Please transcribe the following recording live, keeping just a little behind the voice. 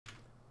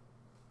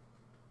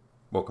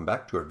Welcome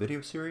back to our video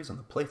series on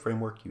the Play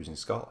framework using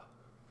Scala.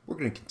 We're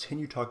going to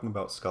continue talking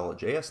about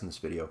Scala.js in this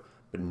video,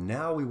 but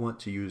now we want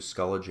to use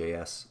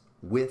Scala.js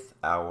with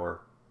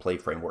our Play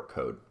framework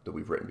code that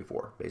we've written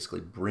before.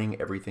 Basically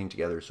bring everything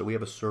together so we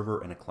have a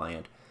server and a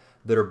client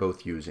that are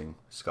both using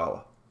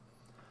Scala.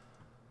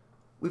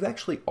 We've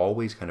actually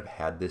always kind of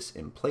had this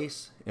in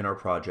place in our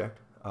project.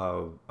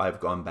 I've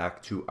gone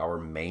back to our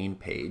main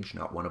page,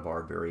 not one of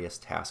our various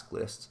task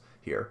lists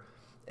here,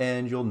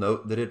 and you'll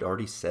note that it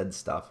already said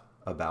stuff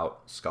about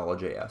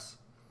Scala.js.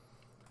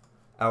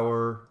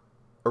 Our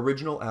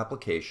original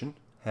application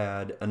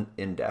had an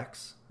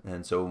index,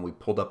 and so when we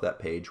pulled up that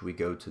page, we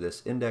go to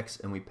this index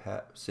and we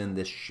pass in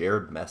this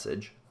shared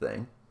message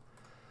thing.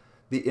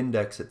 The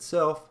index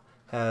itself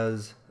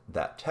has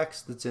that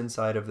text that's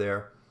inside of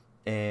there,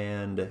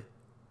 and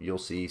you'll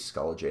see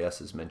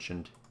Scala.js is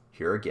mentioned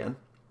here again.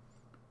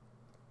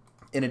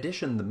 In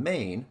addition, the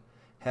main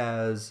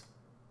has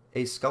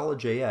a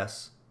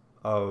Scala.js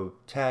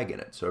tag in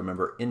it. So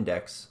remember,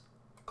 index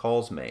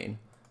calls main.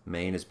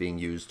 Main is being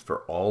used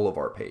for all of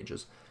our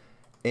pages.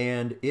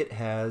 And it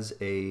has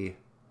a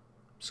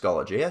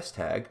Scala.js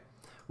tag,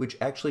 which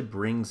actually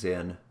brings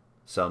in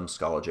some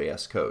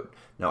Scala.js code.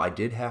 Now, I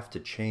did have to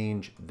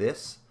change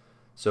this.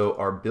 So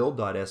our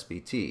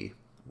build.sbt,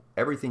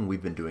 everything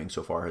we've been doing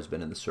so far has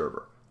been in the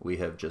server. We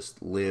have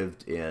just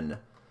lived in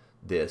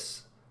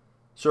this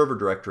server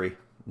directory.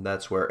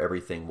 That's where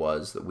everything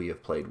was that we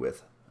have played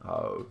with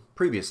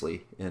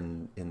previously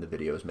in the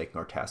videos, making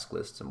our task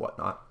lists and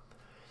whatnot.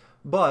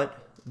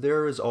 But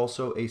there is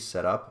also a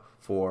setup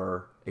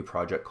for a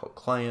project called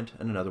client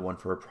and another one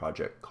for a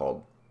project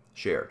called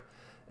shared.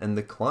 And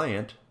the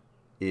client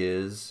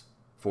is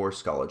for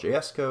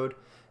Scala.js code,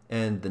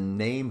 and the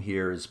name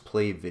here is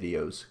Play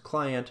Videos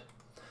Client.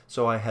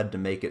 So I had to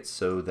make it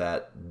so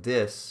that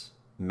this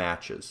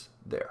matches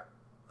there.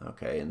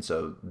 Okay, and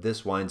so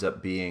this winds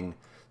up being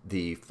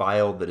the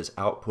file that is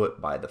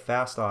output by the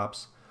fast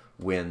ops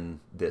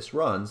when this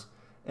runs.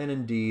 And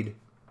indeed,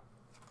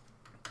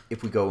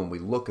 if we go and we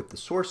look at the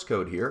source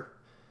code here,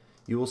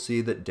 you will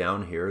see that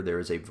down here there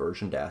is a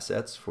versioned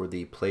assets for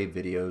the Play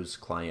Videos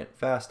Client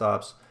fast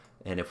ops,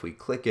 and if we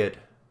click it,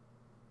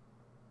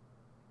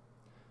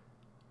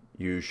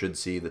 you should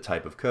see the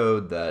type of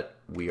code that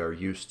we are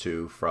used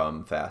to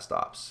from fast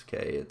ops.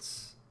 Okay,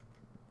 it's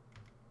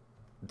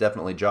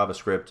definitely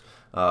JavaScript,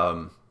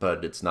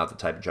 but it's not the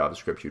type of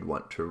JavaScript you'd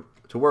want to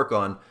work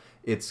on.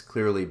 It's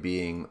clearly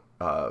being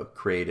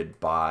created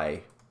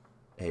by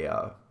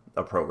a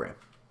program.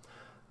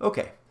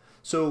 Okay,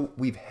 so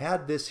we've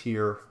had this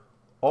here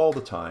all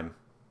the time,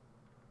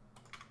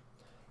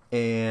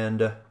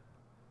 and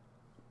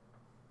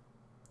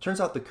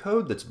turns out the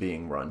code that's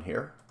being run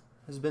here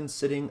has been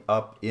sitting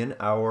up in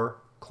our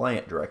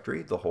client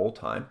directory the whole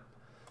time.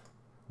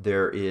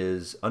 There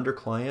is under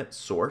client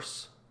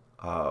source.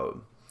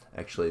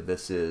 Actually,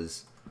 this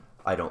is,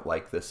 I don't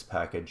like this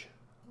package.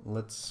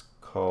 Let's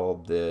call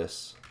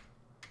this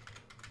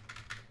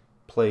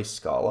Play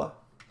Scala,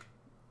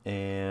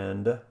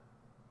 and let's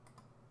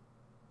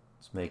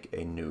make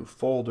a new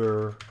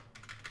folder,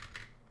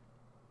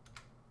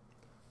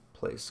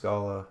 Play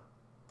Scala.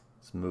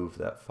 Let's move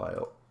that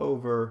file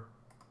over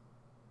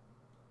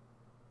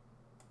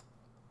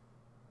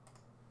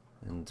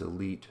and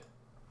delete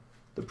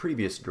the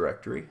previous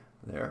directory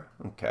there.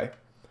 Okay.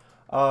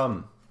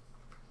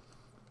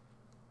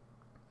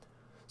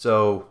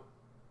 So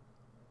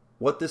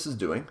what this is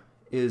doing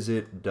is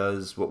it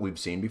does what we've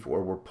seen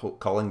before. We're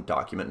calling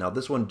document. Now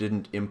this one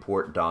didn't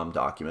import DOM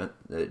document.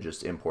 It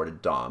just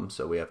imported DOM.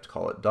 So we have to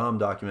call it DOM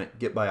document,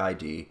 get by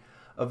ID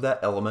of that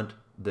element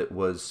that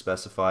was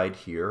specified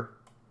here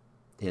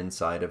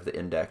inside of the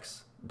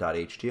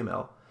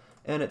index.html.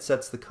 And it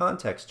sets the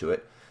context to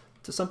it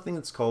to something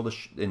that's called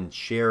a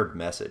shared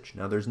message.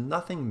 Now there's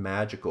nothing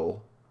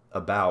magical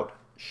about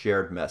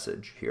shared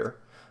message here.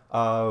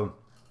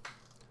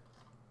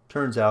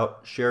 Turns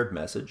out shared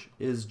message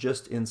is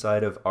just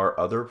inside of our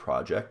other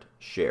project,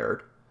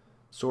 shared,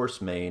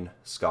 source main,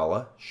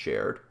 Scala,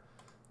 shared.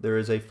 There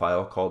is a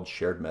file called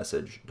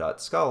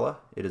sharedmessage.scala.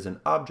 It is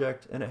an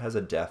object and it has a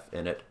def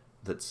in it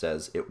that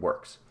says it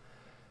works.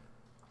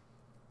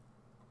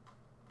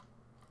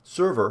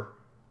 Server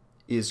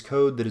is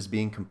code that is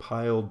being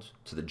compiled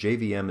to the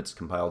JVM. It's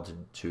compiled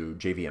to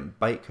JVM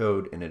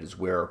bytecode, and it is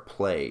where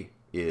play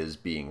is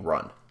being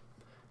run.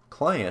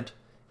 Client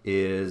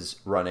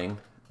is running,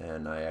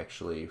 and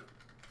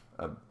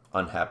I'm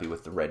unhappy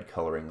with the red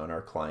coloring on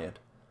our client.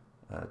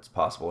 It's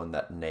possible in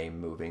that name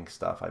moving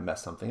stuff I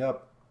messed something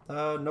up.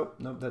 Nope,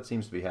 that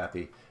seems to be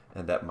happy,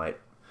 and that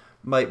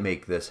might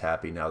make this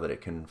happy now that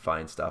it can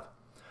find stuff.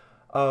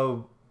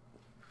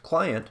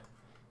 Client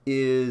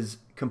is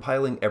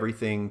compiling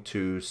everything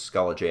to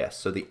Scala.js.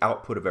 So the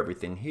output of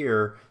everything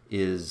here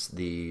is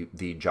the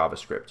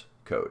JavaScript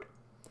code.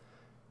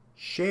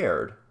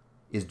 Shared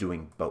is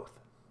doing both.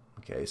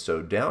 Okay,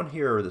 so down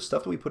here are the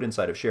stuff that we put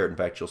inside of shared. In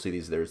fact, you'll see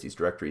there's these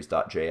directories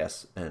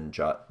 .js and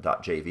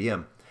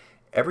 .jvm.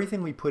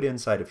 Everything we put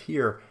inside of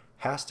here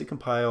has to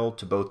compile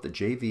to both the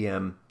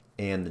JVM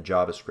and the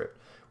JavaScript.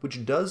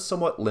 which does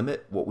somewhat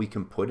limit what we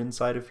can put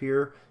inside of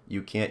here.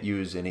 You can't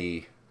use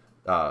any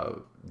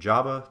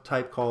Java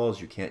type calls.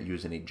 You can't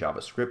use any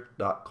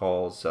JavaScript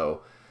calls.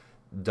 So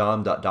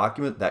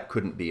dom.document, that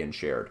couldn't be in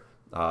shared.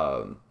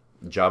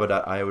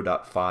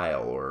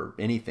 Java.io.file or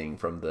anything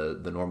from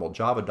the normal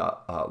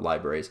Java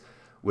libraries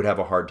would have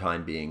a hard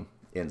time being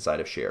inside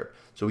of shared.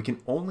 So we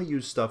can only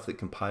use stuff that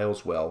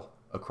compiles well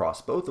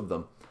across both of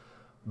them.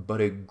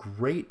 But a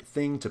great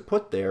thing to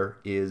put there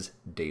is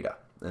data.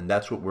 And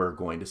that's what we're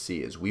going to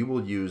see is we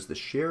will use the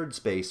shared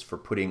space for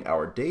putting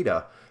our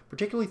data,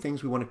 particularly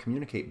things we want to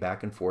communicate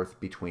back and forth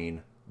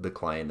between the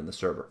client and the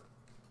server.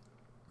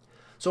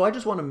 So I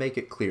just want to make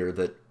it clear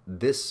that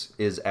this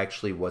is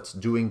actually what's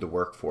doing the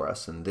work for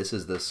us, and this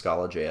is the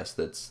Scala.js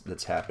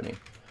that's happening.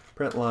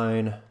 Print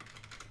line,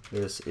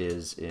 this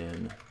is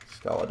in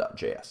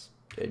Scala.js.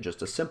 Okay,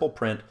 just a simple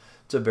print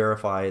to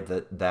verify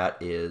that that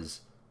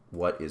is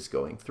what is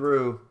going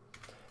through.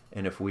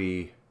 And if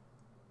we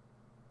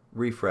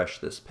refresh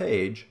this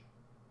page,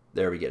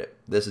 there we get it.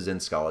 This is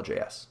in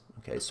Scala.js.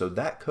 Okay, so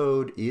that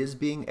code is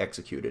being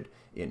executed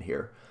in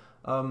here.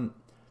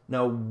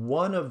 Now,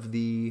 one of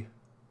the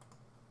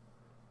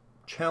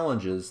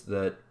challenges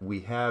that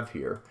we have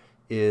here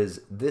is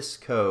this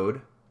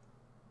code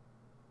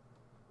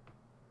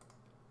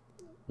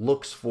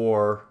looks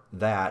for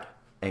that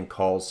and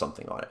calls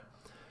something on it.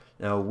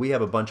 Now, we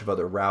have a bunch of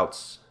other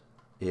routes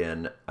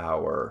in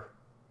our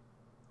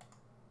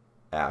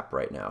app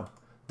right now.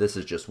 This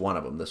is just one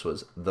of them. This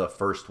was the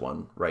first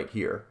one right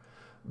here.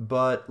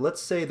 But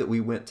let's say that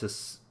we went to,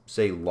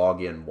 say,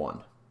 login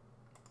 1.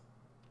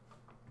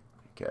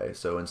 Okay,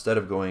 so instead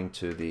of going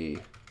to the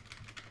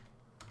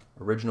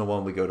original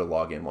one, we go to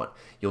login 1.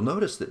 You'll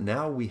notice that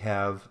now we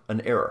have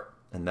an error,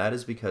 and that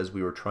is because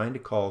we were trying to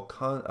call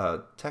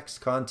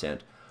text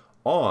content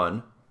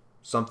on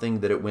something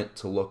that it went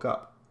to look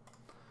up.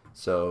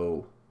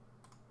 So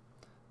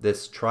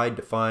this tried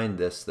to find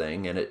this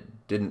thing, and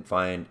it didn't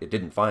find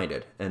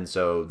it, and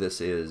so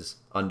this is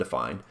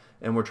undefined,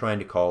 and we're trying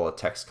to call a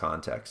text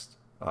context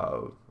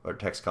or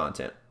text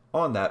content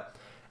on that,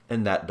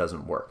 and that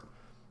doesn't work.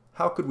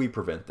 How could we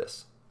prevent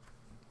this?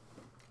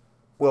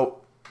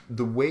 Well,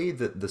 the way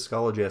that the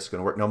Scala.js is going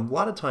to work, now a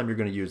lot of time you're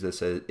going to use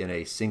this in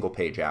a single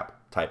page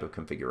app type of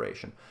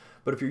configuration,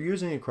 but if you're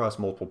using it across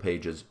multiple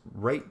pages,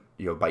 right,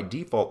 by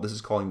default this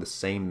is calling the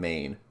same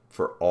main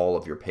for all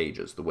of your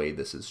pages, the way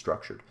this is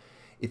structured.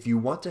 If you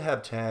want to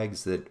have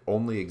tags that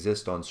only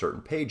exist on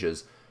certain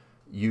pages,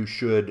 you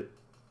should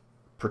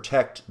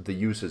protect the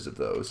uses of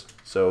those.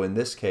 So in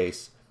this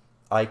case,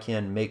 I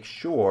can make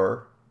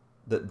sure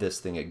that this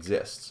thing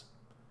exists.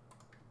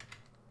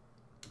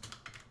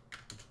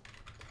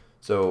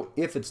 So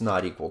if it's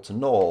not equal to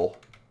null,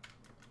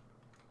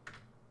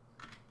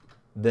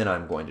 then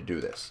I'm going to do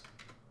this.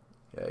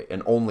 Okay?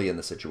 And only in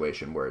the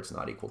situation where it's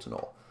not equal to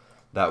null.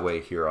 That way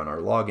here on our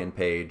login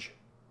page,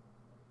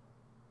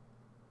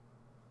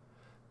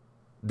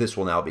 this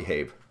will now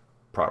behave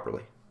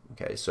properly.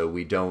 Okay, so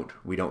we don't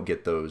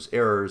get those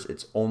errors.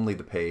 It's only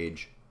the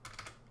page,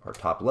 our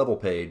top level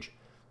page,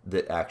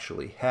 that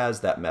actually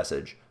has that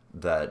message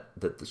that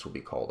this will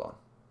be called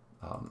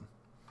on.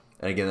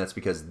 And again, that's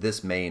because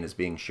this main is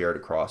being shared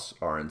across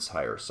our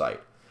entire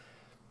site.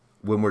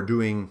 When we're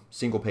doing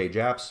single page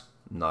apps,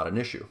 not an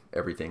issue.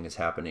 Everything is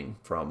happening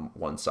from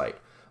one site.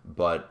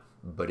 But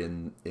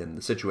in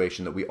the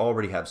situation that we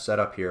already have set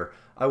up here,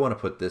 I want to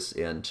put this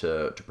in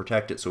to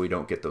protect it so we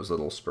don't get those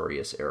little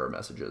spurious error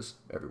messages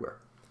everywhere.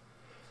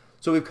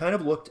 So we've kind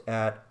of looked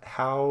at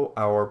how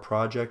our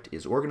project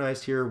is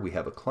organized here. We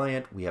have a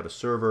client, we have a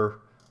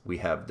server, we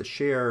have the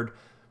shared.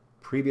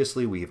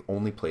 Previously, we've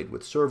only played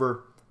with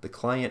server. The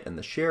client and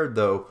the shared,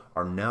 though,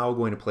 are now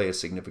going to play a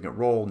significant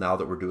role now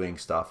that we're doing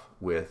stuff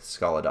with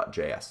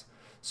Scala.js.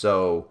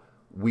 So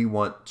we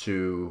want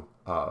to,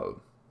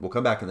 we'll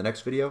come back in the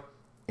next video,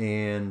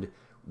 and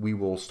we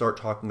will start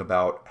talking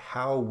about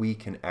how we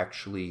can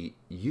actually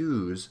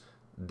use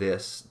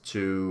this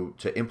to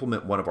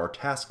implement one of our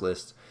task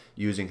lists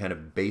using kind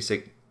of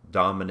basic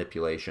DOM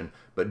manipulation,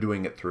 but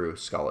doing it through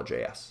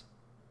Scala.js.